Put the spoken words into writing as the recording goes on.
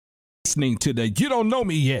listening to the You Don't Know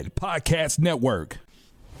Me Yet podcast network.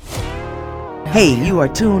 Hey, you are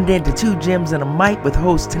tuned in to Two Gems and a Mic with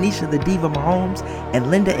hosts Tanisha the Diva Mahomes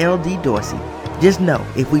and Linda L.D. Dorsey. Just know,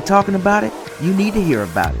 if we talking about it, you need to hear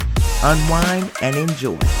about it. Unwind and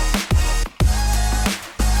enjoy.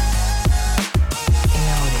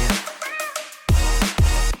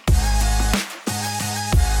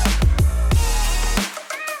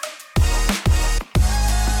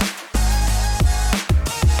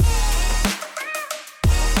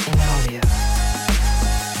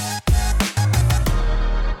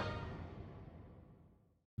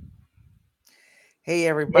 Hey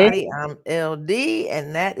everybody, I'm LD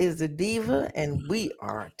and that is the Diva and we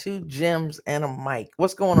are Two Gems and a Mic.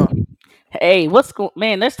 What's going on? Hey,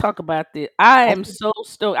 man, let's talk about this. I am so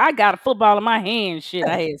stoked. I got a football in my hand. Shit,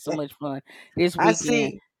 I had so much fun this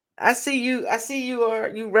weekend. I see you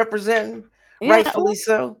representing, Yeah, rightfully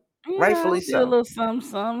so. Yeah, Rightfully I so. do a little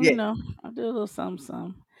something, Yeah. you know. I do a little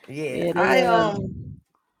something. Yeah,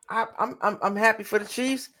 I'm happy for the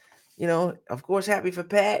Chiefs. You know, of course, happy for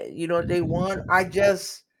Pat. You know, they won.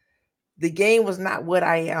 The game was not what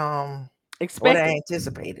I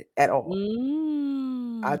anticipated at all.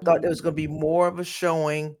 I thought there was going to be more of a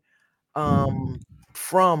showing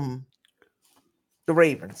from the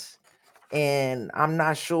Ravens, and I'm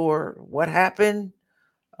not sure what happened.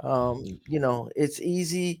 You know, it's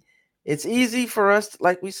easy for us,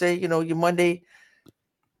 like we say, you know, your Monday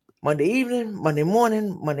evening, Monday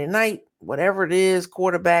morning, Monday night, whatever it is,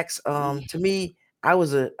 quarterbacks. To me,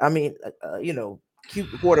 you know,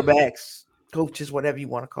 cute quarterbacks, coaches, whatever you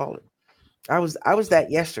want to call it. I was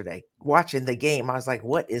that yesterday watching the game. I was like,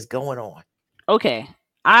 what is going on? Okay.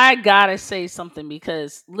 I gotta say something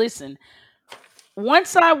because listen,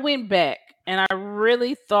 once I went back and I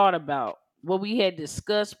really thought about what we had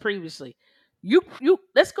discussed previously, you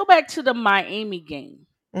let's go back to the Miami game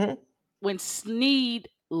when Snead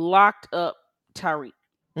locked up Tyreek.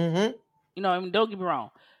 You know, I mean, don't get me wrong.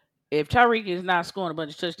 If Tyreek is not scoring a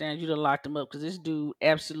bunch of touchdowns, you'd have locked him up because this dude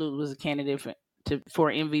absolutely was a candidate for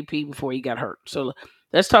MVP before he got hurt. So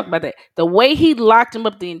let's talk about that. The way he locked him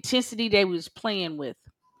up, the intensity that he was playing with.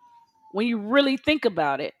 When you really think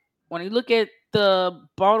about it, when you look at the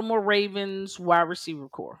Baltimore Ravens wide receiver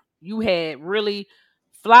core, you had really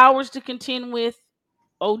Flowers to contend with,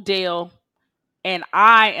 Odell, and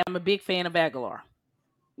I am a big fan of Aguilar.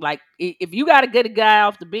 Like, if you got to get a guy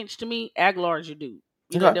off the bench, to me, Aguilar is your dude.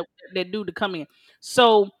 You know, that dude to come in.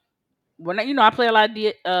 So when I play a lot of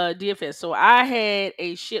DFS, so I had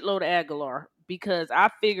a shitload of Aguilar because I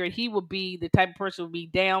figured he would be the type of person who would be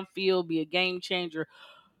downfield, be a game changer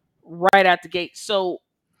right out the gate. So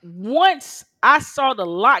once I saw the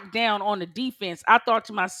lockdown on the defense, I thought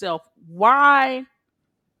to myself, why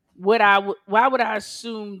would I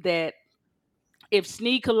assume that if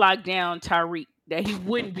Snead could lock down Tyreek, that he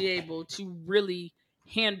wouldn't be able to really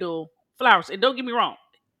handle Flowers? And don't get me wrong,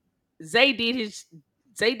 Zay did his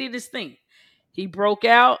thing. He broke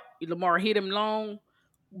out. Lamar hit him long.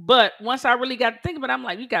 But once I really got to think about it, I'm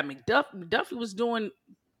like, you got McDuffie. McDuffie was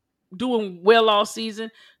doing well all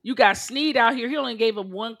season. You got Snead out here. He only gave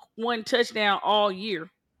him one touchdown all year.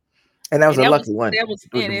 And that was a lucky one. That was the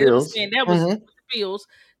Bills. The Bills.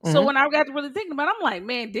 So when I got to really thinking about it, I'm like,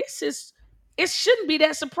 man, it shouldn't be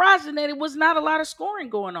that surprising that it was not a lot of scoring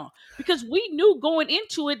going on. Because we knew going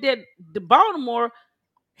into it that the Baltimore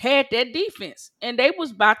had that defense. And they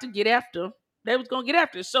was about to get after. They was going to get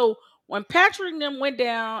after. So when Patrick and them went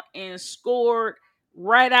down and scored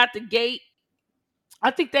right out the gate,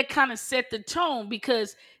 I think that kind of set the tone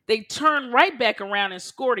because they turned right back around and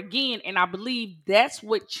scored again. And I believe that's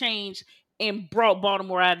what changed and brought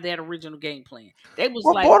Baltimore out of that original game plan.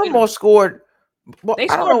 Baltimore scored. Well, I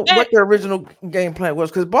don't know what their original game plan was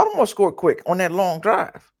because Baltimore scored quick on that long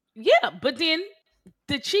drive. Yeah, but then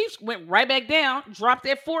the Chiefs went right back down, dropped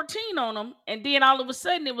that 14 on them, and then all of a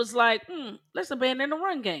sudden it was like, let's abandon the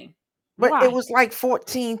run game. But it was like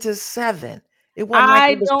 14-7. It wasn't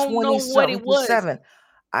like it was 20-7.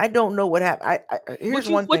 I don't know what happened. Here's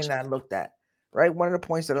one thing that I looked at, right? One of the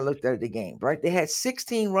points that I looked at the game, right? They had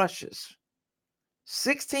 16 rushes.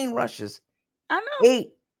 16 rushes. I know.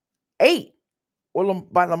 8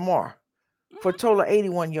 by Lamar for a total of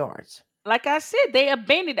 81 yards. Like I said, they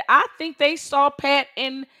abandoned it. I think they saw Pat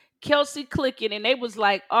and Kelsey clicking, and they was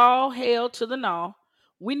like, all hail to the no.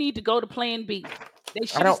 We need to go to plan B. They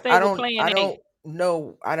should have stayed with plan A.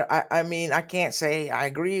 No, I mean, I can't say I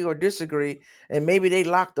agree or disagree, and maybe they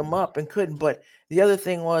locked them up and couldn't. But the other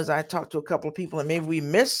thing was, I talked to a couple of people, and maybe we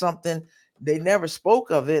missed something. They never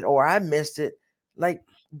spoke of it, or I missed it. Like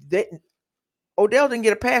Odell didn't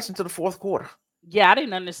get a pass until the fourth quarter. Yeah, I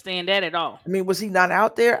didn't understand that at all. I mean, was he not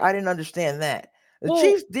out there? I didn't understand that. The Well,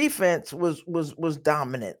 Chiefs defense was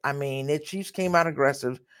dominant. I mean, the Chiefs came out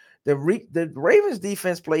aggressive. The Ravens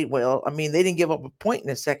defense played well. I mean, they didn't give up a point in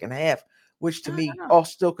the second half, which to I me don't know. all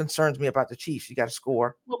still concerns me about the Chiefs. You got to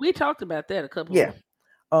score. Well, we talked about that a couple Yeah.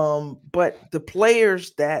 of. But the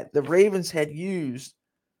players that the Ravens had used,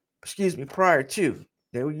 prior to,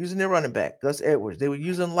 they were using their running back, Gus Edwards. They were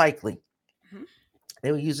using Likely. Mhm.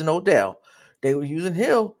 They were using Odell. They were using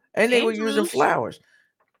Hill, and they were using Andrews. Flowers.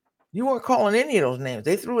 You weren't calling any of those names.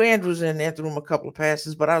 They threw Andrews in there, threw him a couple of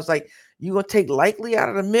passes, but I was like, you gonna take Likely out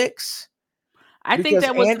of the mix I think because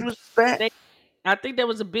that was a Andrews is back? mistake. I think that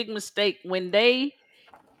was a big mistake when they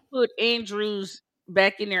put Andrews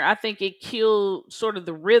back in there. I think it killed sort of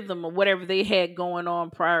the rhythm of whatever they had going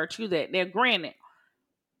on prior to that. Now, granted,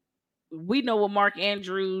 we know what Mark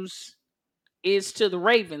Andrews is to the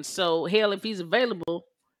Ravens. So hell, if he's available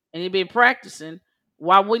and he's been practicing,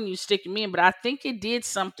 why wouldn't you stick him in? But I think it did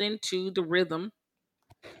something to the rhythm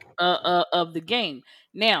of the game.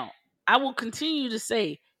 Now, I will continue to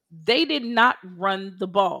say they did not run the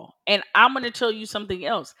ball, and I'm going to tell you something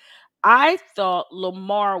else. I thought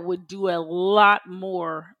Lamar would do a lot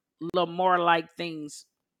more Lamar-like things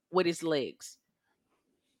with his legs.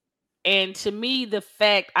 And to me, the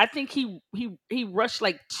fact I think he rushed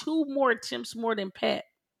like 2 more attempts more than Pat.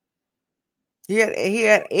 He had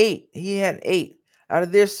 8. He had 8 out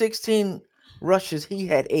of their 16 rushes. He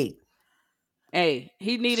had 8. Hey,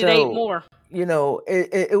 he needed 8 So more.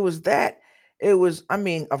 it was that. It was. I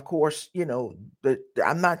mean, of course,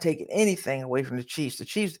 I'm not taking anything away from the Chiefs. The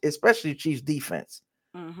Chiefs, especially the Chiefs defense,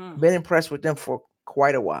 Mhm. been impressed with them for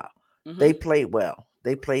quite a while. They Mhm. played well.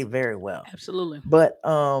 They played very well. Absolutely. But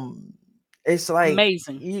it's like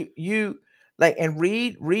Amazing. you like, and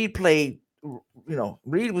Reed played.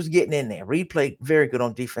 Reed was getting in there. Reed played very good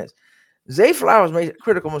on defense. Zay Flowers made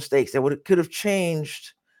critical mistakes that could have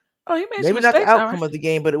changed, Oh, he made some maybe not the mistakes, all right. outcome of the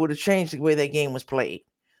game, but it would have changed the way that game was played.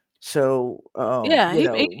 So Yeah,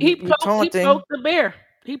 you're he taunting. poked the bear.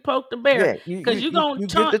 He poked the bear Yeah, you because you you you gonna you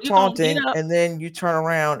get taunt, the you gonna get taunting, up, and then you turn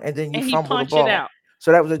around and then you and he fumble the punch it ball. out.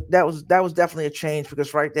 So that was definitely a change,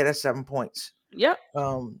 because right there, that's 7 points. Yep.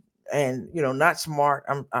 Um, and not smart.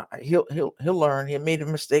 He'll learn. He made a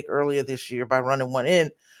mistake earlier this year by running one in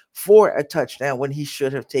for a touchdown when he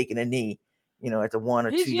should have taken a knee, at the 1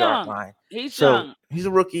 or 2 yard He's line. young. He's So young, he's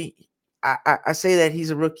a rookie. I say that he's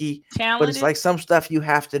a rookie, but it's talented. like some stuff you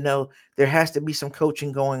have to know. There has to be some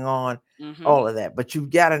coaching going on, Mhm. all of that. But you've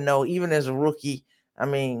got to know, even as a rookie. I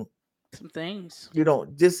mean, Some things.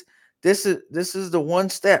 this is the one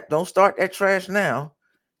step. Don't start that trash now,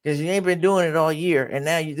 because you ain't been doing it all year, and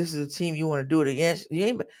now this is a team you want to do it against.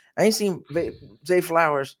 I ain't seen Zay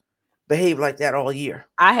Flowers behave like that all year,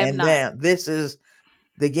 I have and not. now this is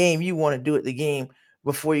the game you want to do it. The game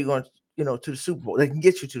before you're going, to the Super Bowl. They can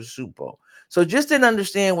get you to the Super Bowl. So just didn't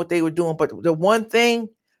understand what they were doing. But the one thing,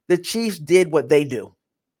 the Chiefs did what they do.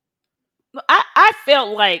 I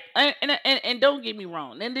felt like, and don't get me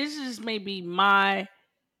wrong, and this is maybe my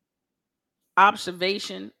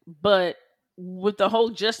observation, but with the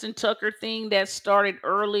whole Justin Tucker thing that started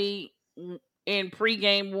early in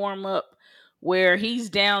pregame warm up, where he's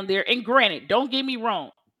down there, and granted, don't get me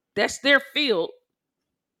wrong, that's their field.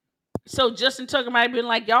 So Justin Tucker might have been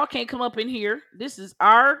like, y'all can't come up in here. This is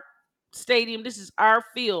our stadium. This is our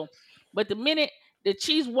field. But the minute the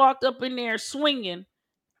Chiefs walked up in there swinging,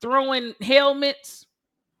 throwing helmets,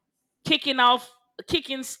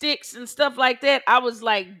 kicking sticks and stuff like that, I was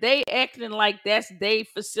like, they acting like that's their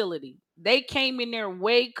facility. They came in there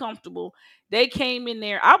way comfortable. They came in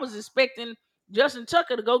there. I was expecting Justin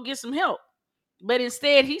Tucker to go get some help. But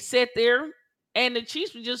instead he sat there, and the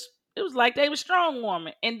Chiefs were just, it was like they were strong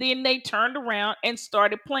warming. And then they turned around and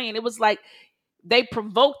started playing. It was like they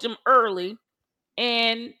provoked him early,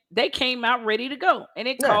 and they came out ready to go. And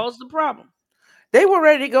it Yeah, caused the problem. they were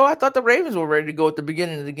ready to go. I thought the Ravens were ready to go at the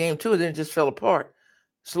beginning of the game too. Then it just fell apart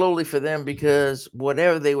slowly for them, because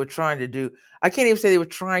whatever they were trying to do, I can't even say they were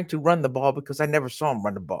trying to run the ball, because I never saw them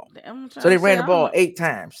run the ball. I'm So trying they to say, ran the I don't ball know. 8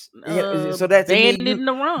 times. So that to me, Banding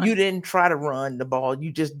the you run. didn't try to run the ball.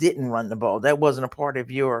 You just didn't run the ball. That wasn't a part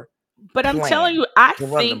of your But I'm telling plan you, to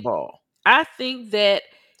run the ball. I think that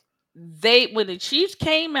when the Chiefs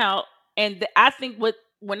came out, and I think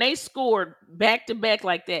when they scored back to back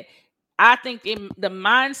like that, I think the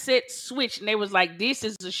mindset switched, and they was like, "This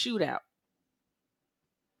is a shootout.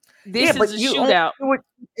 Yeah, This is but a you only shootout,"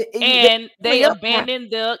 they and only they up by,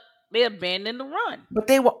 abandoned the run. but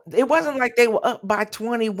it wasn't like they were up by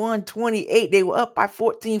 21, 28. They were up by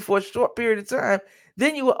 14 for a short period of time.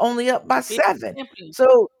 Then you were only up by Defending 7. champions.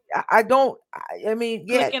 So I don't. I mean,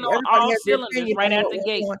 yeah, clicking on everybody all has their cylinders opinion right on out what the went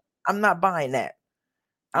gate. on. I'm not buying that.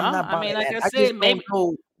 I'm No, not I mean, buying like that. I I said, just don't maybe.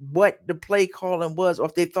 know what the play calling was, or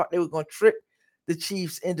if they thought they were going to trick the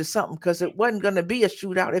Chiefs into something, because it wasn't going to be a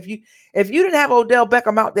shootout. If you didn't have Odell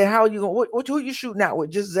Beckham out there, how are you going? Who are you shooting out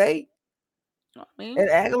with? Just Zay I mean, and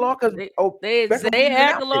Aguilar? Because they had Beckham Zay wasn't even out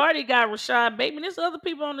there. Aguilar, they got Rashad Bateman. There's other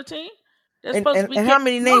people on the team that's supposed to be And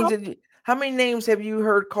kicking them off. how many names have you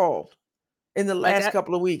heard called in the Like last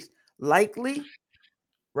couple of weeks? Likely, yeah,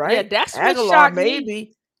 right? that's what Aguilar, shocked me.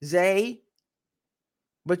 maybe Zay,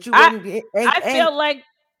 but you I wasn't I and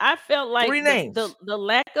felt like three names. the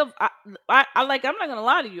lack of I like, I'm not gonna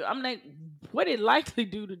lie to you. I'm like, what did likely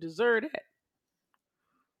do to deserve that?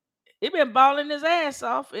 He been balling his ass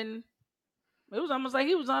off, and it was almost like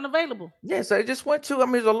he was unavailable. Yeah, so it just went to. I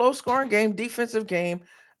mean, it was a low scoring game, defensive game.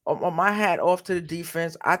 On my hat off to the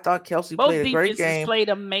defense. I thought Kelsey Both played a great defenses game. played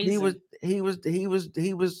He was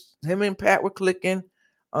amazing. him and Pat were clicking.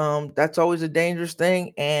 That's always a dangerous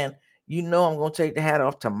thing. And I'm gonna take the hat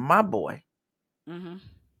off to my boy, Hmm.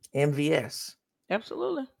 MVS.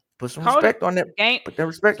 Absolutely. Put some Called it. respect on that. Game Put the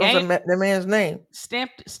respect on game that man's name.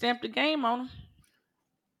 stamped the game on him.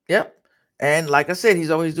 Yep. And like I said, he's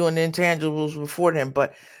always doing the intangibles before them.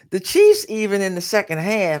 But the Chiefs, even in the second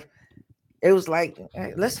half, it was like,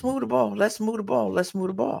 hey, let's move the ball. Let's move the ball. Let's move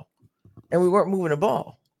the ball. And we weren't moving the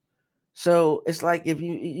ball. So it's like, if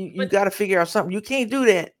you But got to figure out something. You can't do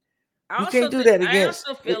that. I You can't also do think that I against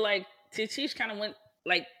also it. feel like Tatish kind of went,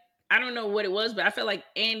 like, I don't know what it was, but I feel like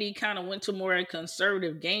Andy kind of went to more a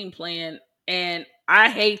conservative game plan, and I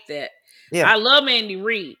hate that. Yeah. I love Andy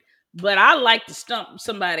Reid, but I like to stump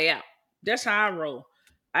somebody out. That's how I roll.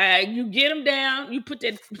 You get them down, you put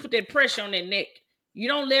that pressure on their neck. You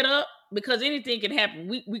don't let up, because anything can happen.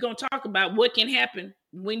 We gonna talk about what can happen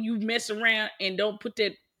when you mess around and don't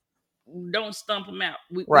stump them out.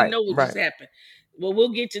 We Right. know what Right. just happened. Well, we'll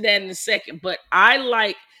get to that in a second. But I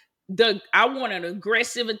want an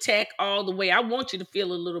aggressive attack all the way. I want you to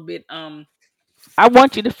feel a little bit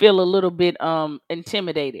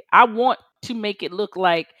intimidated. I want to make it look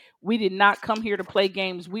like we did not come here to play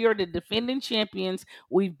games. We are the defending champions.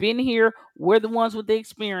 We've been here. We're the ones with the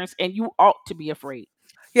experience, and you ought to be afraid.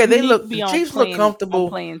 Yeah, You need to the be Chiefs look comfortable.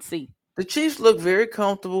 plan C. The Chiefs look very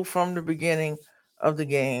comfortable from the beginning of the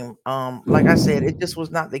game. Like I said, it just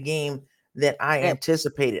was not the game that I Yep.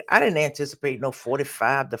 anticipated. I didn't anticipate no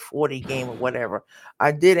 45-40 game or whatever.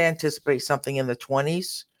 I did anticipate something in the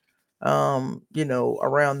 20s,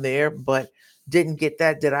 around there, but didn't get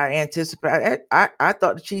that. Did I anticipate? I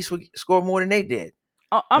thought the Chiefs would score more than they did.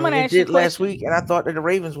 I'm going to They ask you a did last question. week, and I thought that the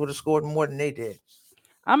Ravens would have scored more than they did.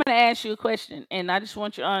 I'm going to ask you a question, and I just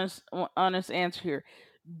want your honest answer here.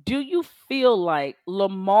 Do you feel like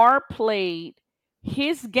Lamar played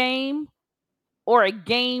his game, or a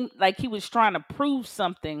game like he was trying to prove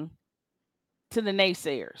something to the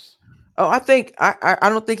naysayers? Oh, I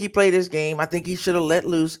don't think he played his game. I think he should have let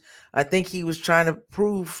loose. I think he was trying to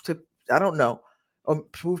prove to, I don't know,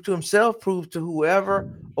 prove to himself, prove to whoever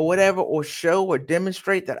or whatever, or show or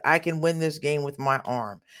demonstrate that I can win this game with my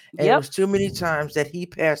arm. And it Yep. was too many times that he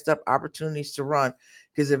passed up opportunities to run.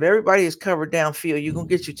 Because if everybody is covered downfield, you're gonna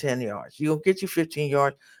get you 10 yards. You're gonna get you 15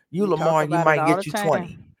 yards. You We talk Lamar, he about it might all the get you 20.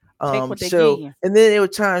 time. Take what they give So, you. and then there were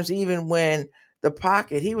times even when the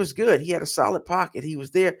pocket, he was good. He had a solid pocket. He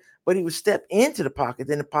was there, but he would step into the pocket.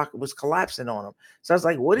 Then the pocket was collapsing on him. So I was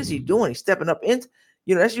like, what is he doing? He's stepping up into,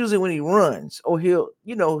 that's usually when he runs, or he'll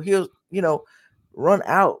run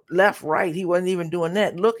out left, right. He wasn't even doing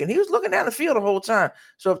that. He was looking down the field the whole time.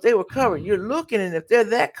 So if they were covered, you're looking, and if they're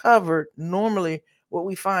that covered, normally what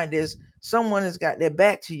we find is someone has got their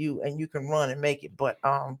back to you and you can run and make it. But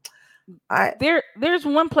there's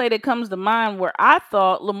one play that comes to mind where I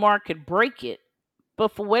thought Lamar could break it,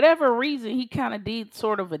 but for whatever reason, he kind of did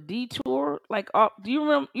sort of a detour. Like, do you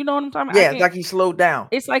remember? You know what I'm talking about? I yeah, can't. like he slowed down.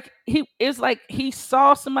 It's like he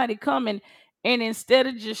saw somebody coming, and instead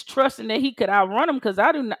of just trusting that he could outrun him, because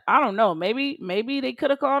I don't know. Maybe they could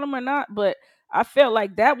have caught him or not, but I felt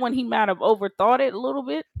like that one he might have overthought it a little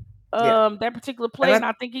bit. Yeah. That particular And play, and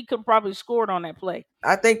I think he could probably scored on that play.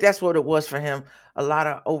 I think that's what it was for him. A lot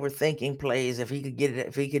of overthinking plays. If he could get it,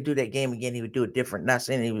 if he could do that game again, he would do it different. Not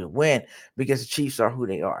saying he would win, because the Chiefs are who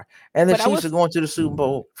they are, and the But Chiefs are going to the Super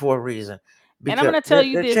Bowl for a reason, and I'm because going to tell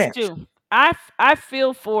you they're this champs. too. I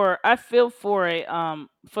feel for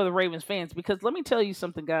for the Ravens fans, because let me tell you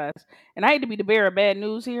something, guys. And I hate to be the bearer of bad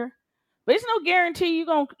news here, but it's no guarantee you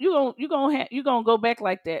gonna go back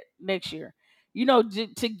like that next year.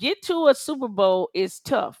 To get to a Super Bowl is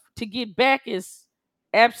tough. To get back is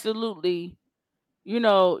absolutely, you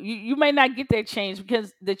may not get that chance,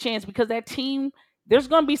 because that team there's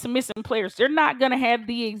going to be some missing players. They're not going to have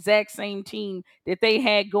the exact same team that they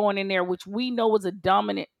had going in there, which we know was a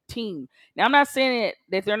dominant team. Now, I'm not saying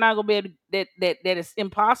that they're not going to be able to, that it's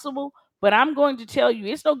impossible, but I'm going to tell you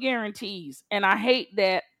it's no guarantees. And I hate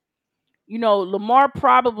that, Lamar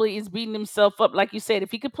probably is beating himself up. Like you said,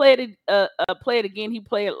 if he could play it again, he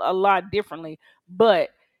play it a lot differently. But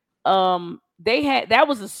that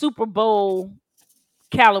was a Super Bowl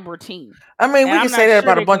caliber team. I mean, And we I'm can say not that sure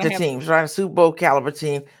about a they're bunch going of to have teams, right? A Super Bowl caliber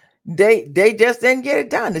team. They just didn't get it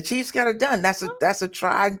done. The Chiefs got it done. That's a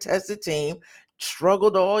tried and tested team.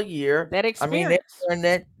 Struggled all year. that I mean, they experience.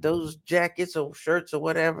 wearing those jackets or shirts or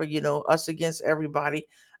whatever, us against everybody.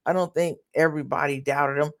 I don't think everybody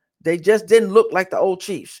doubted them. They just didn't look like the old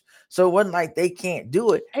Chiefs. So it wasn't like they can't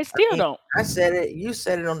do it. They I still mean, don't. I said it, you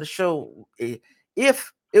said it on the show.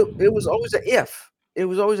 If it was always an if. It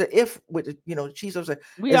was always an if with the Chiefs. I was like,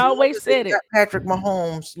 We as long always as they said it. got Patrick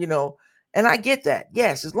Mahomes, and I get that.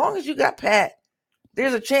 Yes, as long as you got Pat,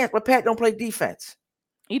 there's a chance, but Pat don't play defense.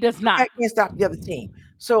 He does not. Pat can't stop the other team.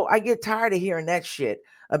 So I get tired of hearing that shit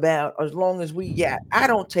about as long as we got. I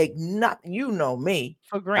don't take nothing. You know me.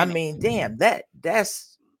 For I granted. mean, damn,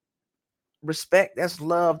 that's respect. That's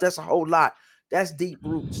love. That's a whole lot. That's deep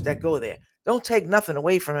roots that go there. Don't take nothing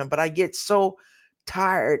away from him. But I get so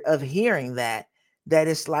tired of hearing that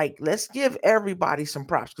it's like, let's give everybody some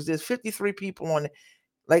props because there's 53 people on it.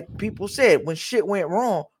 Like people said, when shit went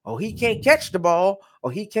wrong, oh, he can't catch the ball,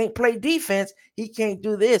 or he can't play defense, he can't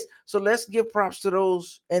do this. So let's give props to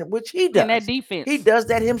those, and which he In that does. defense. He does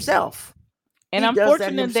that himself. And He does that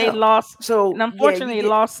unfortunately, they himself. lost. So And yeah, you unfortunately, they get.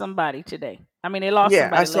 lost somebody today. I mean, they lost Yeah,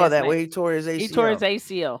 I somebody saw last that night. where he tore his ACL. He tore his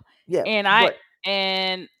ACL. Yeah, And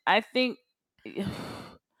I think,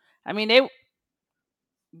 I mean,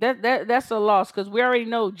 that's a loss because we already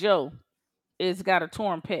know Joe is got a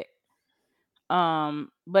torn pec.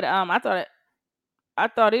 But I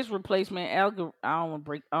thought his replacement, I don't want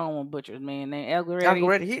to butcher his man name,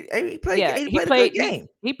 Algoretti, he played. Yeah, He played a good game.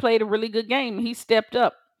 He played a really good game. He stepped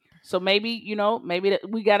up. So maybe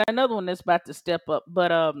we got another one that's about to step up.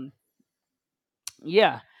 But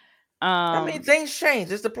yeah. I mean, things change.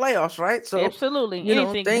 It's the playoffs, right? So Absolutely,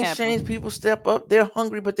 anything can things happen. change. People step up. They're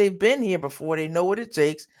hungry, but they've been here before. They know what it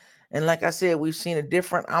takes. And like I said, we've seen a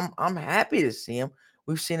different. I'm happy to see him.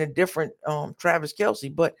 We've seen a different Travis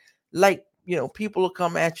Kelce. But like people will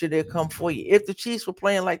come at you. They'll come for you. If the Chiefs were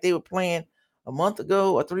playing like they were playing a month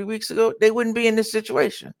ago or 3 weeks ago, they wouldn't be in this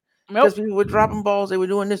situation because people were dropping balls. They were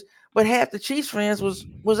doing this. But half the Chiefs fans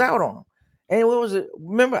was out on them. And what was it?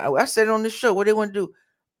 Remember, I said it on this show. What they want to do?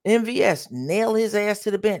 MVS, nail his ass to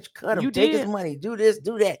the bench, cut him, take his money, do this,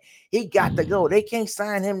 do that. He got to go. They can't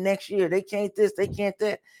sign him next year. They can't this, they can't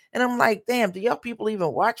that. And I'm like, damn, do y'all people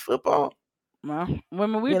even watch football? Well,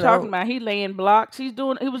 when we were talking about he laying blocks, he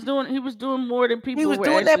was doing more than people. He was were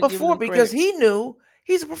doing that before because credit. he knew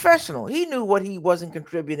he's a professional. He knew what he wasn't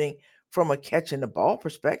contributing from a catching the ball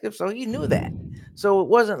perspective. So he knew that. So it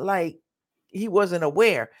wasn't like he wasn't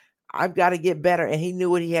aware. I've got to get better. And he knew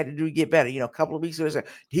what he had to do to get better. A couple of weeks ago,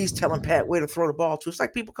 he's telling Pat where to throw the ball to. It's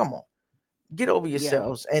like, people, come on, get over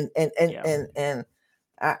yourselves. And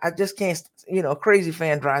I just can't, a crazy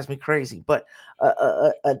fan drives me crazy. But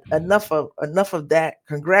enough of that.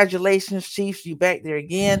 Congratulations, Chiefs. You back there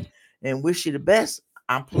again and wish you the best.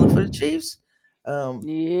 I'm pulling for the Chiefs. Don't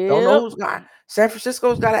know who's got. San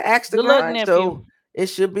Francisco's got an axe to grind. So it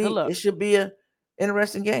should be a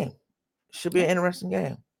interesting game. Should be an interesting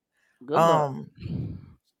game. Good luck.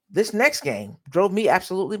 This next game drove me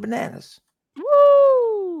absolutely bananas.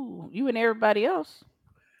 Woo! You and everybody else.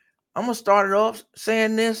 I'm gonna start it off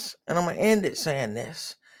saying this, and I'm gonna end it saying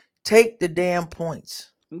this. Take the damn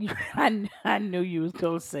points. I knew you was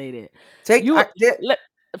gonna say that.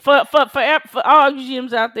 For all you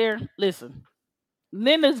gyms out there, listen.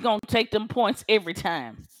 Linda's gonna take them points every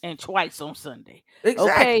time and twice on Sunday.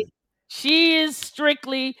 Exactly. Okay. She is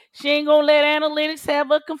strictly, she ain't gonna let analytics have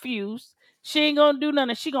her confused. She ain't gonna do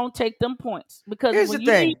nothing. She gonna take them points. Because when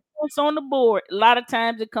you need points on the board, a lot of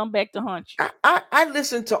times it come back to haunt you. I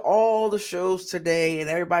listened to all the shows today and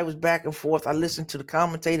everybody was back and forth. I listened to the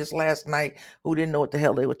commentators last night who didn't know what the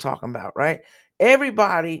hell they were talking about, right?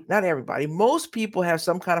 Everybody, not everybody, most people have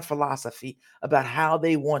some kind of philosophy about how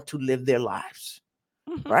they want to live their lives,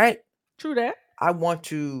 right? True that. I want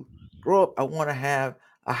to grow up. I want to have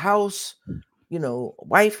a house, a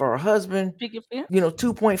wife or a husband,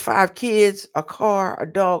 2.5 kids, a car, a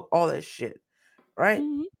dog, all that shit, right?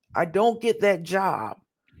 I don't get that job.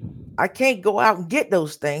 I can't go out and get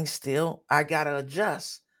those things still. I got to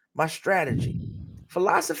adjust my strategy.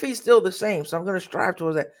 Philosophy is still the same, so I'm going to strive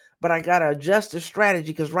towards that, but I got to adjust the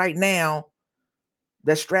strategy because right now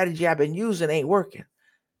the strategy I've been using ain't working.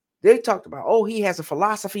 They talked about, oh, he has a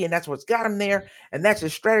philosophy and that's what's got him there. And that's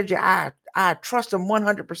his strategy. I trust him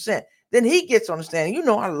 100%. Then he gets on the stand. You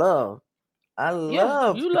know, I love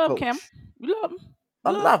you the love Cam. coach. You love him.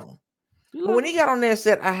 I love him. You But love when him. he got on there and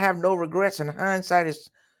said, I have no regrets, and hindsight is,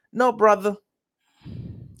 no, brother,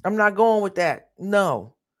 I'm not going with that.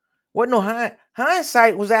 No. What? No,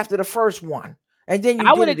 hindsight was after the first one. And then you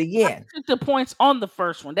I did would it have again. took the points on the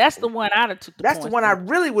first one. That's the one I'd have took the That's the points one I on.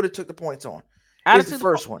 really would have took the points on. I'd Is have the took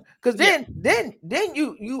first one. Because Yeah. then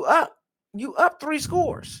you up 3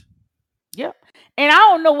 scores. Yep. And I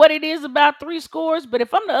don't know what it is about 3 scores, but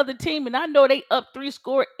if I'm the other team and I know they up 3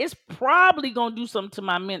 score, it's probably gonna do something to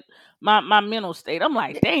my mental state. I'm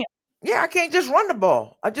like, damn. Yeah, I can't just run the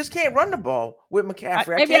ball. I just can't run the ball with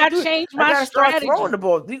McCaffrey. I Maybe I can't do it. changed I my gotta start throwing strategy. the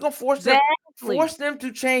ball. You're gonna force Exactly. them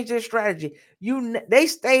to change their strategy. They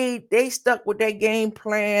stuck with that game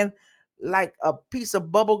plan like a piece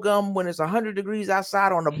of bubble gum when it's 100 degrees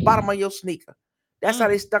outside on the bottom of your sneaker. That's how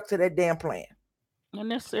they stuck to that damn plan.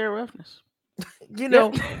 Unnecessary roughness. You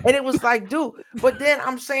know, and it was like, dude, but then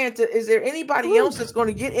I'm saying, is there anybody else that's going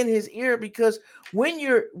to get in his ear? Because when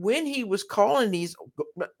he was calling these,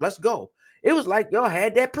 let's go, it was like y'all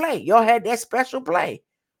had that play, y'all had that special play.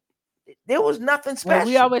 There was nothing special. Well,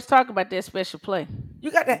 we always talk about that special play.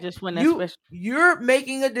 You got that. Just when that special. You're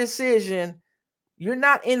making a decision. You're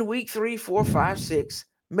not in week 3, 4, 5, 6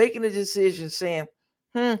 making a decision saying,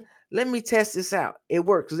 let me test this out. It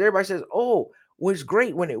works. Because everybody says, oh, well, it's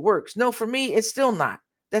great when it works. No, for me, it's still not.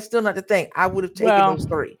 That's still not the thing. I would have taken those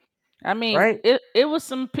 3. I mean, right? It was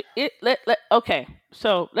some okay.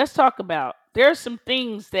 So let's talk about, there's some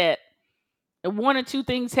things that if 1 or 2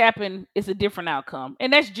 things happen, it's a different outcome.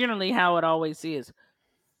 And that's generally how it always is.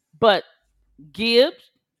 But Gibbs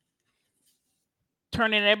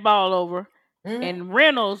turning that ball over and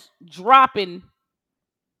Reynolds dropping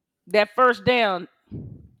that first down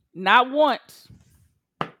not once.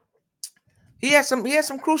 He has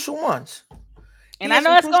some crucial ones. And I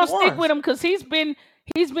know that's gonna stick with him because he's been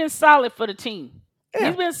solid for the team. Yeah.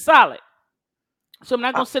 He's been solid. So I'm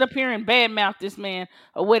not gonna sit up here and badmouth this man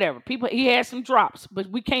or whatever. He had some drops, but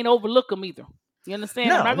we can't overlook him either. You understand?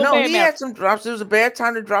 No, he had some drops. It was a bad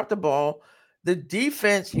time to drop the ball. The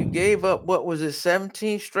defense, you gave up, what was it,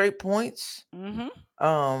 17 straight points?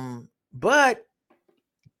 But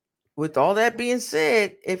with all that being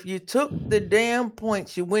said, if you took the damn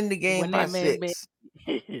points, you win the game by 6.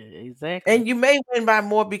 Exactly. And you may win by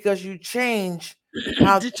more because you change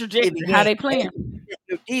how the trajectory, how they playing.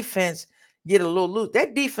 Your defense get a little loose.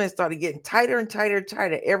 That defense started getting tighter and tighter and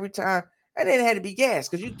tighter every time, and then it had to be gas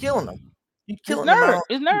because you're killing them. You're killing them.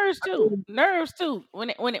 It's nerves too. Nerves too. When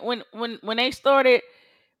they started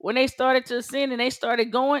to ascend and they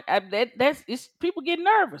started going, it's people get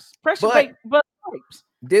nervous. Pressure break, but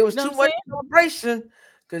there was too much celebration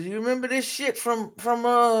because you remember this shit from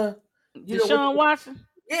Deshaun Watson.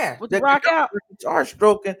 Yeah, with the rock out, guitar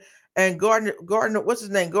stroking, and Gardner, what's his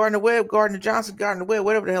name? Gardner Webb, Gardner Johnson, Gardner Webb,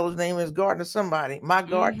 whatever the hell his name is, Gardner somebody. My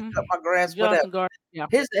garden, cut my grass, Johnson, whatever. Yeah.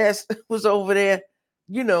 His ass was over there,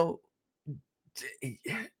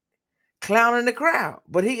 clowning the crowd,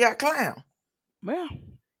 but he got clowned. Well,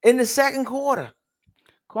 in the second quarter.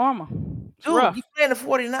 Karma. Dude, you playing the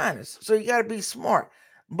 49ers, so you got to be smart.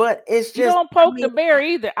 But it's just, you don't poke the bear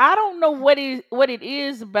either. I don't know what it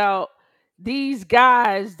is about these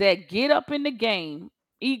guys that get up in the game,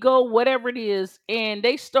 ego, whatever it is, and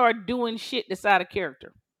they start doing shit that's out of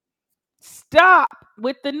character. Stop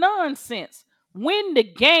with the nonsense. Win the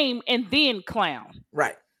game and then clown.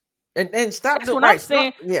 Right. And stop. That's what I'm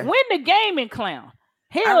saying. Yeah. Win the game and clown.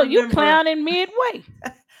 Hell, you clowning midway.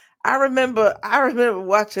 I remember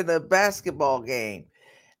watching a basketball game,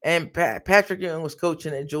 and Patrick Ewing was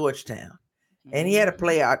coaching at Georgetown, and he had a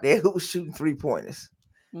player out there who was shooting 3-pointers.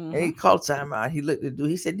 And he called timeout. He looked at the dude.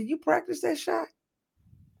 He said, "Did you practice that shot?"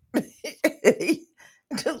 He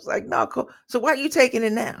was like, "No, cool. So why are you taking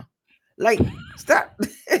it now? Like, stop."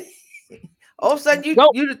 All of a sudden, you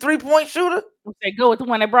the 3-point shooter? Say, go with the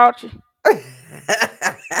one that brought you. If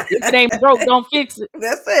it ain't broke, don't fix it.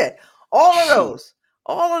 That's it. All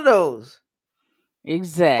of those.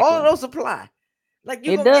 Exactly. All of those apply. Like,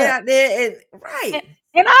 you gonna get out there and right.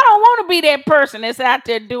 And I don't want to be that person that's out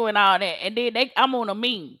there doing all that. And then I'm on a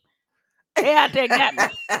meme. They out there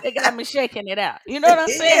got me shaking it out. You know what I'm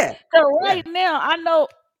saying? Yeah. So right now, I know,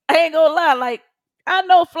 I ain't gonna lie, like, I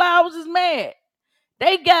know Flowers is mad.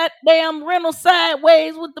 They got damn Reynolds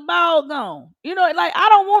sideways with the ball gone. You know, like, I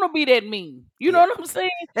don't want to be that mean. You know what I'm saying?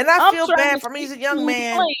 And I feel bad for him. He's a young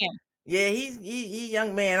man. Yeah, he's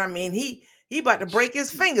young man. I mean, he about to break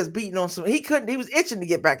his fingers beating on some. He couldn't. He was itching to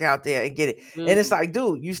get back out there and get it. And it's like,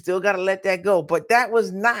 dude, you still got to let that go. But that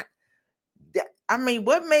was not. I mean,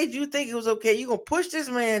 what made you think it was okay? You gonna push this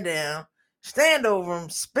man down, stand over him,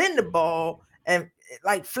 spin the ball, and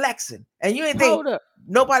like flexing, and you didn't think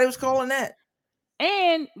nobody was calling that.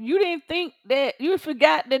 And you didn't think that you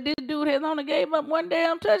forgot that this dude has only gave up one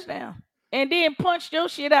damn touchdown, and then punched your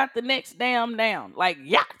shit out the next damn down, like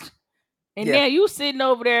yacht. And now you sitting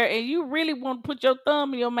over there and you really want to put your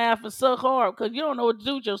thumb in your mouth and suck hard because you don't know what to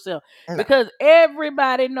do with yourself. No. Because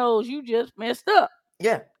everybody knows you just messed up.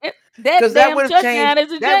 Yeah. That damn touchdown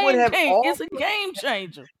is a game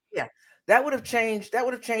changer. Yeah. That would have changed that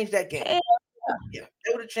game. Yeah.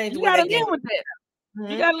 That would have changed the way that game. You gotta live with that.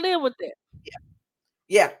 Mm-hmm. You gotta live with that.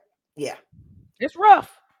 Yeah. It's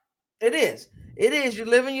rough. It is. You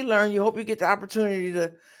live and you learn. You hope you get the opportunity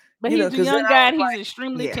to. But he's a young guy. He's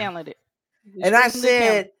extremely talented. And I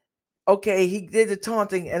said, okay, he did the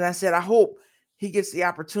taunting, and I said, I hope he gets the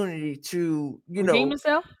opportunity to, redeem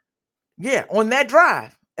himself. Yeah, on that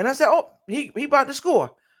drive. And I said, oh, he about to score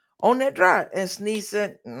on that drive. And Sneeze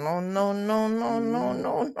said, no,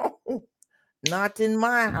 not in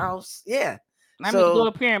my house. Yeah. I need to go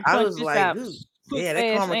up here and punch this out.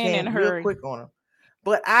 That karma came real quick on him.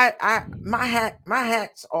 But my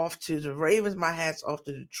hat's off to the Ravens. My hat's off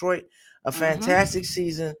to Detroit. A fantastic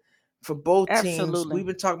season for both teams. We've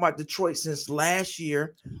been talking about Detroit since last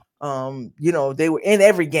year. They were in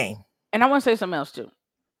every game. And I want to say something else too.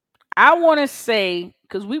 I want to say,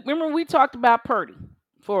 because we talked about Purdy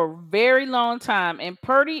for a very long time, and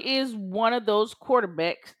Purdy is one of those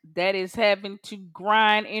quarterbacks that is having to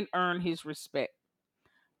grind and earn his respect.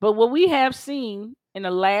 But what we have seen in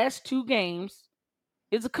the last 2 games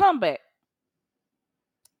is a comeback.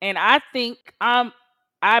 And I think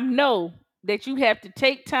I know that you have to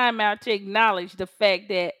take time out to acknowledge the fact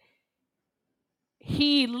that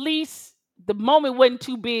he, at least the moment wasn't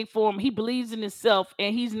too big for him. He believes in himself,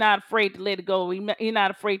 and he's not afraid to let it go. He's not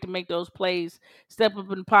afraid to make those plays, step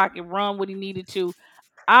up in the pocket, run what he needed to.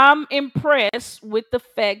 I'm impressed with the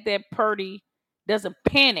fact that Purdy doesn't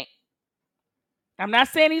panic. I'm not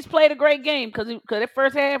saying he's played a great game because that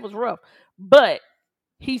first half was rough, but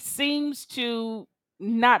he seems to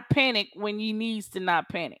not panic when he needs to not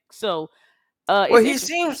panic. So, he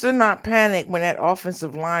seems to not panic when that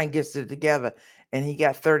offensive line gets it together and he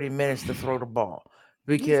got 30 minutes to throw the ball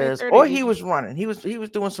because, he was running. He was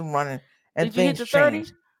doing some running and things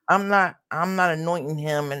changed. I'm not anointing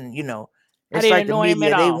him, and it's like the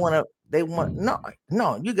media. They want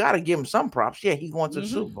no. You got to give him some props. Yeah, he went to the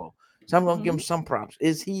Super Bowl, so I'm gonna give him some props.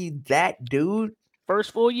 Is he that dude?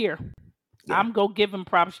 First full year. Yeah. I'm gonna give him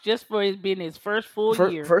props just for it being his first full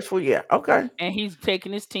year. First full year, okay. And he's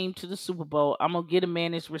taking his team to the Super Bowl. I'm gonna give a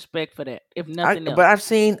man his respect for that, if nothing else. But I've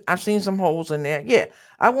seen some holes in there. Yeah,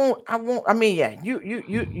 I won't. I mean, yeah,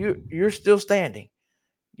 you're still standing.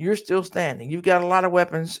 You're still standing. You've got a lot of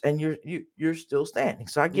weapons, and you're still standing.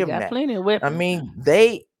 So I give him that. Plenty of weapons. I mean,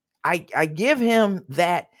 I give him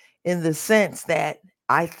that in the sense that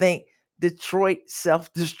I think Detroit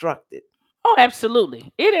self-destructed. Oh,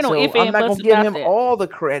 absolutely. It ain't no if I'm not gonna give him all the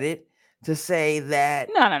credit to say that.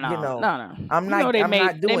 No. I'm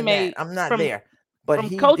not doing that. I'm not there. But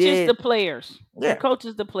from coaches to players. Yeah. From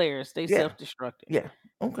coaches to players, they self-destructed. Yeah.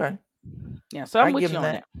 Okay. Yeah. So I'm with you on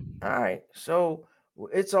that. All right. So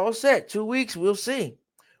it's all set. 2 weeks. We'll see.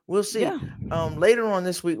 Yeah. Later on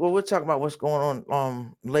this week. Well, we'll talk about what's going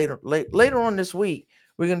on. Later on this week.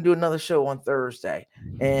 We're going to do another show on Thursday,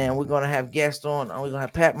 and we're going to have guests on. We're going to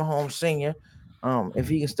have Pat Mahomes Sr. If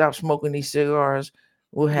he can stop smoking these cigars,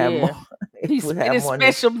 we'll have more. We'll have his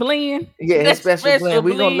special blend. Yeah, his special blend.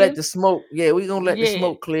 We're going to let the smoke. Yeah, we're going to let the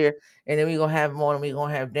smoke clear, and then we're going to have him on, and we're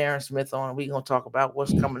going to have Darren Smith on, and we're going to talk about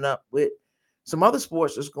what's coming up with some other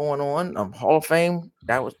sports that's going on. Hall of Fame,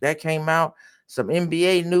 that came out. Some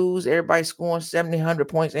NBA news. Everybody scoring 70, 100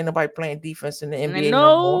 points. Ain't nobody playing defense in the NBA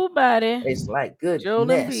no more. It's like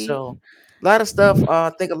goodness. So a lot of stuff.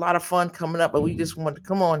 I think a lot of fun coming up. But we just wanted to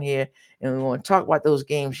come on here and we want to talk about those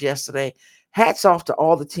games yesterday. Hats off to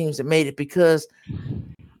all the teams that made it because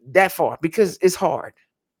it's hard.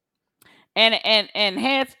 And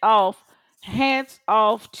hats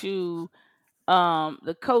off to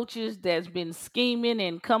the coaches that's been scheming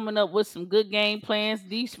and coming up with some good game plans,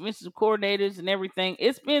 defensive coordinators and everything.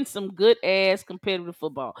 It's been some good ass competitive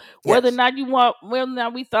football. Whether or not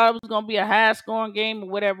we thought it was going to be a high scoring game or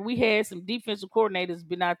whatever, we had some defensive coordinators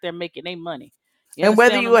been out there making their money. And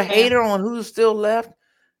whether you're a hater on who's still left,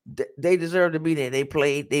 they deserve to be there. They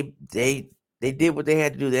played. They did what they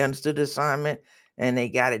had to do. They understood the assignment and they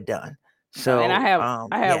got it done. So and I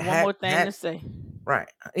have one more thing to say. Right.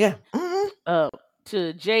 Yeah. Mm-hmm.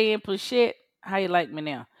 to Jay and Plachette, how you like me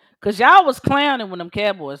now? Cause y'all was clowning when them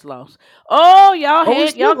Cowboys lost. Oh, we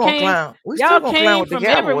still gonna clown. We still y'all gonna clown came with the from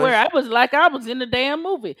everywhere. Cowboys. I was like I was in the damn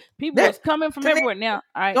movie. People That was coming from Tanisha, everywhere. Now,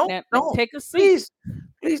 all right, now don't take a seat.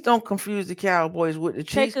 please don't confuse the Cowboys with the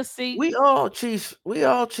Take Chiefs. a seat. We all Chiefs fans. We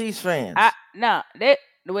all Chiefs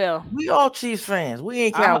fans. We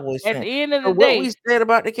ain't Cowboys At fans. the end of So the what we day, said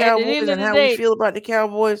about the at the Cowboys end of and the how we day, feel about the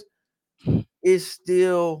Cowboys is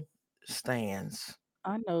still stands.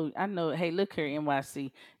 I know. Hey, look here,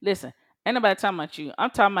 NYC. Listen, ain't nobody talking about you. I'm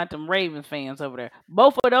talking about them Raven fans over there.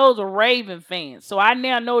 Both of those are Raven fans. So I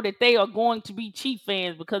now know that they are going to be Chief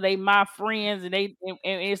fans because they my friends and and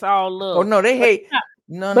it's all Oh love. no, they But hate. I'm not,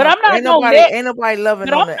 No, but no, I'm not gonna let. ain't nobody loving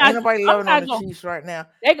But on the ain't nobody I'm loving on not the gonna. Chiefs right now.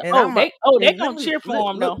 They And I'm a they and let gonna me cheer for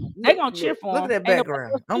him though. They gonna cheer for look at him. that Ain't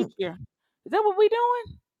nobody else background. to cheer. Is that what we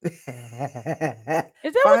doing? Is that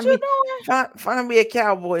what find you me doing? find me a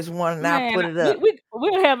Cowboys one and I'll Man, put it up.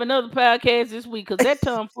 we'll have another podcast this week because that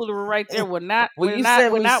tomfoolery right there will not Well, you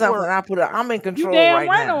send me something, work. I put it. I'm in You control damn right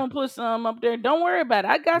right now. I'm gonna put some up there. Don't worry about it.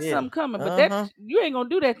 I got Yeah. something coming, but that you ain't gonna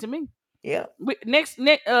do that to me. Yeah. We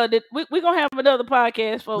gonna have another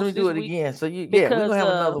podcast, folks, Let me this do it week again. So we're because gonna have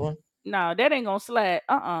another one. no, that ain't gonna slide.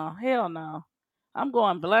 Hell no. I'm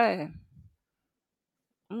going blind.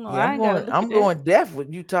 No, Yeah, I ain't gotta look I'm at that. going deaf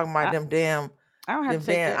with you talking about I, them damn. I don't have to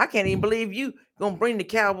take that. I can't even believe you gonna bring the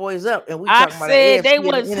Cowboys up and we I talking about the said they AFC and the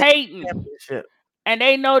was NFC hating. Championship. And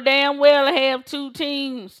they know damn well I have two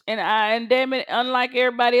teams. And damn it, unlike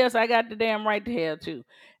everybody else, I got the damn right to have two.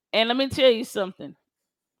 And let me tell you something.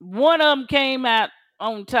 One of them came out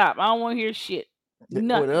on top. I don't want to hear shit. Or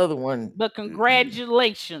Nothing. the other one. But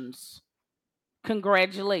congratulations.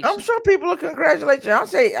 Congratulations. I'm sure people will congratulate you. I'll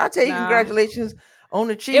tell you congratulations on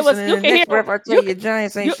the Chiefs, and You in the can hear next breath I tell you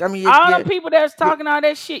Giants ain't. all the people that's talking all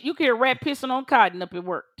that shit, you can hear rat pissing on cotton up at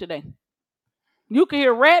work today. You can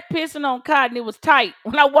hear rat pissing on cotton. It was tight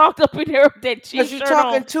when I walked up in there with that because Chiefs you're shirt on.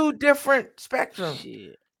 talking two different spectrums.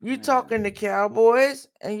 Shit, you talking the Cowboys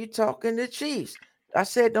and you talking the Chiefs. I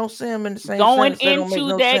said don't say them in the same going sentence. That don't make into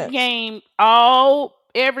no that sense. game,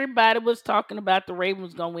 everybody was talking about the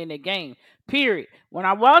Ravens gonna win that game. Period. When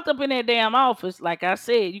I walked up in that damn office, like I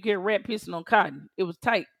said, you get rat pissing on cotton. It was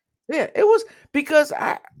tight. Yeah, it was because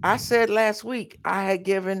I said last week I had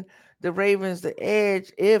given the Ravens the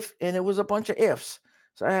edge and it was a bunch of ifs.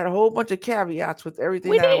 So I had a whole bunch of caveats with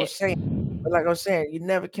everything that I was saying. But like I was saying, you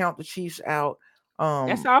never count the Chiefs out.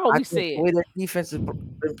 That's all I we think said. the way their defense has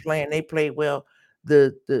been playing, they played well.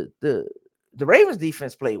 The Ravens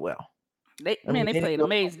defense played well. They played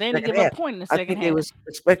amazing. They didn't second give up half. a point in the I second think half. they was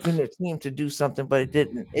expecting their team to do something, but it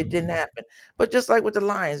didn't. It didn't happen. But just like with the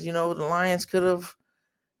Lions, the Lions could have.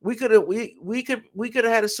 We could have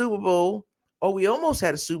had a Super Bowl, or we almost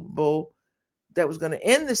had a Super Bowl that was going to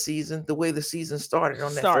end the season the way the season started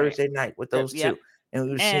on that Thursday night with those two. And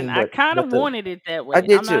we were seeing I kind of wanted it that way. I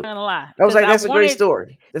did I'm too. not gonna lie. I was like, I that's a great wanted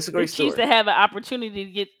story. That's a the great Chiefs story. to have an opportunity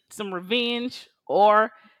to get some revenge or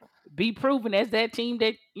be proven as that team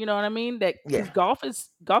that you know what I mean. That because golf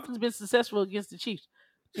has been successful against the Chiefs.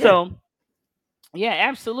 Yeah. So yeah,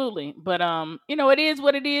 absolutely. But it is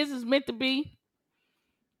what it is. It's meant to be.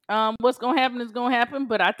 What's gonna happen is gonna happen.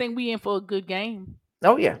 But I think we in for a good game.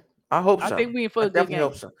 Oh yeah, I hope so. I think we in for I a good definitely game.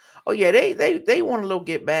 hope so. Oh yeah, they want a little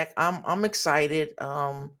get back. I'm excited. It's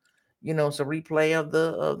a replay of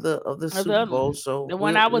the Super Bowl. So the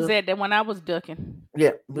one I was at, the one I was ducking.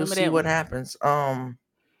 Yeah, we'll see what happens.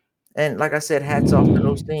 And like I said, hats off to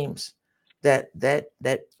those teams that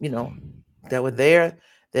were there,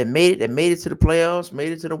 that made it to the playoffs,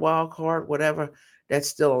 made it to the wild card, whatever. That's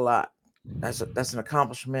still a lot. That's an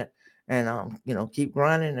accomplishment. And keep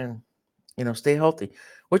grinding and stay healthy.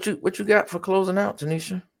 What you got for closing out,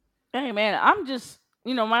 Tanisha? Hey man, I'm just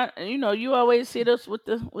you always hit us with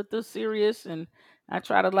the serious, and I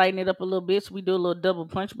try to lighten it up a little bit, so we do a little double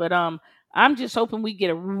punch. But I'm just hoping we get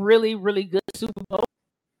a really, really good Super Bowl.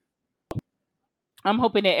 I'm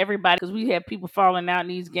hoping that everybody, because we have people falling out in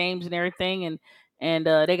these games and everything, and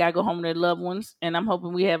they gotta go home to their loved ones, and I'm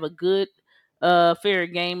hoping we have a good, fair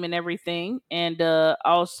game and everything. And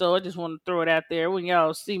also, I just want to throw it out there when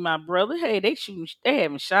y'all see my brother. Hey, they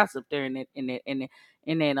having shots up there in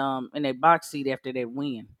that box seat after that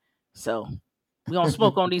win. So we gonna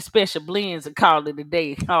smoke on these special blends and call it a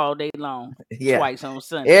day all day long. Yeah. Twice on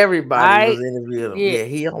Sunday. Everybody was interviewing him. Yeah,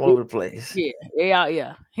 he all over the place.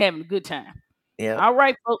 Yeah, having a good time. Yeah. All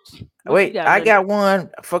right, folks. Wait, I got one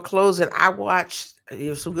for closing. I watched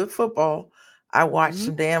some good football. I watched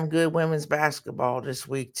some damn good women's basketball this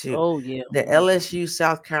week too. Oh yeah. The LSU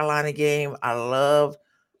South Carolina game. I love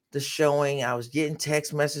the showing. I was getting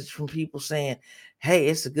text messages from people saying, "Hey,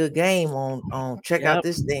 it's a good game on check out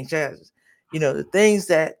this thing." You know, the things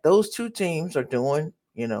that those two teams are doing,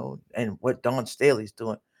 you know, and what Dawn Staley's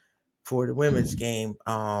doing for the women's game.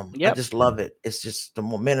 I just love it. It's just the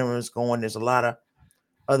momentum is going. There's a lot of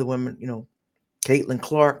other women, you know, Caitlin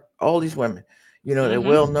Clark, all these women, you know, they're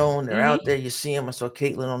well known. They're out there. You see them. I saw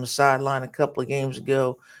Caitlin on the sideline a couple of games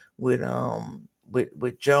ago with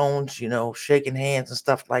Jones, you know, shaking hands and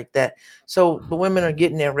stuff like that. So the women are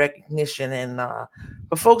getting their recognition. And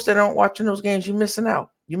for folks that aren't watching those games, you're missing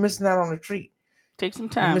out. You're missing out on a treat. Take some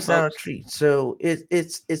time. You're missing out on a treat. So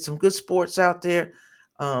it's some good sports out there.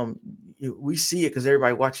 We see it because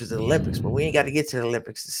everybody watches the Olympics, but we ain't got to get to the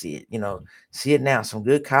Olympics to see it. You know, see it now. Some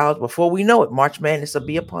good college. Before we know it, March Madness will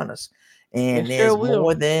be upon us. And there's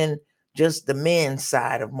more than just the men's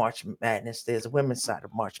side of March Madness. There's a women's side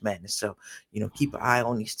of March Madness. So, you know, keep an eye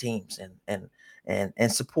on these teams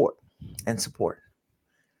and support.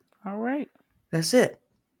 All right. That's it.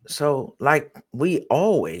 So, like we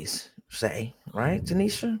always say, right,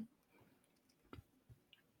 Tanisha?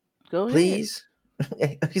 Go ahead. Please.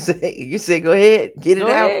 You say go ahead, get it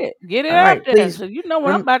out. Get it out there. So you know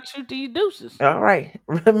what I'm about to shoot to you deuces. All right.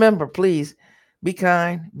 Remember, please be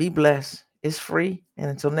kind, be blessed. It's free.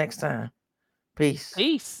 And until next time, peace.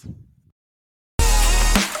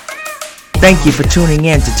 Thank you for tuning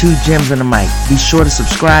in to Two Gems and a Mic. Be sure to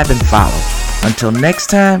subscribe and follow. Until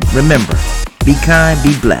next time, remember, be kind,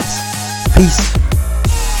 be blessed. Peace.